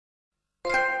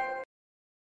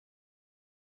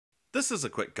This is a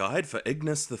quick guide for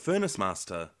Ignis the Furnace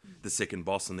Master, the second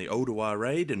boss in the Ulduar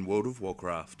raid in World of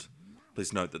Warcraft.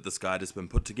 Please note that this guide has been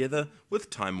put together with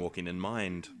timewalking in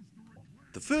mind.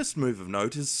 The first move of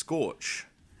note is Scorch.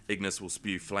 Ignis will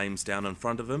spew flames down in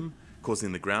front of him,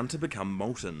 causing the ground to become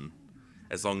molten.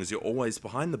 As long as you're always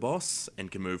behind the boss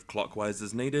and can move clockwise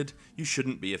as needed, you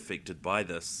shouldn't be affected by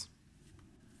this.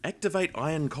 Activate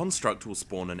Iron Construct will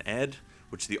spawn an ad,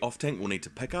 which the off-tank will need to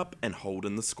pick up and hold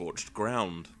in the scorched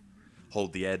ground.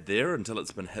 Hold the ad there until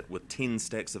it's been hit with 10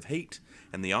 stacks of heat,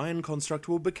 and the Iron Construct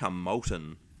will become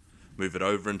molten. Move it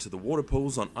over into the water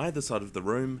pools on either side of the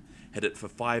room, hit it for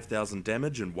 5,000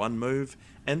 damage in one move,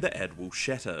 and the ad will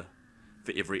shatter.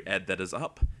 For every ad that is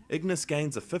up, Ignis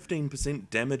gains a 15%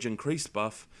 damage increase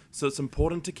buff, so it's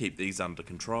important to keep these under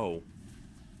control.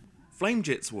 Flame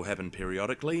jets will happen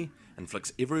periodically, and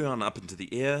flicks everyone up into the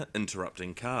air,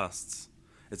 interrupting casts.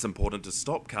 It's important to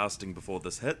stop casting before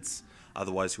this hits,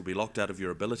 otherwise you'll be locked out of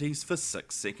your abilities for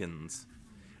 6 seconds.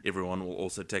 Everyone will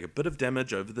also take a bit of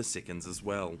damage over the seconds as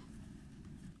well.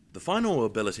 The final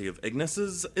ability of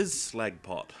Ignis's is Slag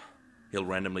Pot. He'll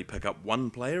randomly pick up one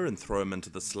player and throw him into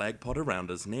the slag pot around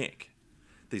his neck.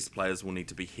 These players will need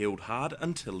to be healed hard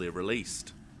until they're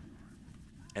released.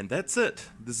 And that's it.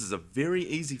 This is a very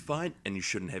easy fight and you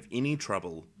shouldn't have any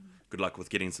trouble. Good luck with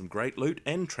getting some great loot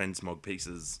and transmog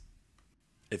pieces.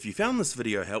 If you found this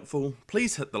video helpful,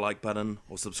 please hit the like button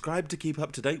or subscribe to keep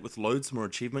up to date with loads more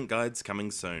achievement guides coming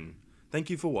soon. Thank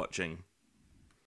you for watching.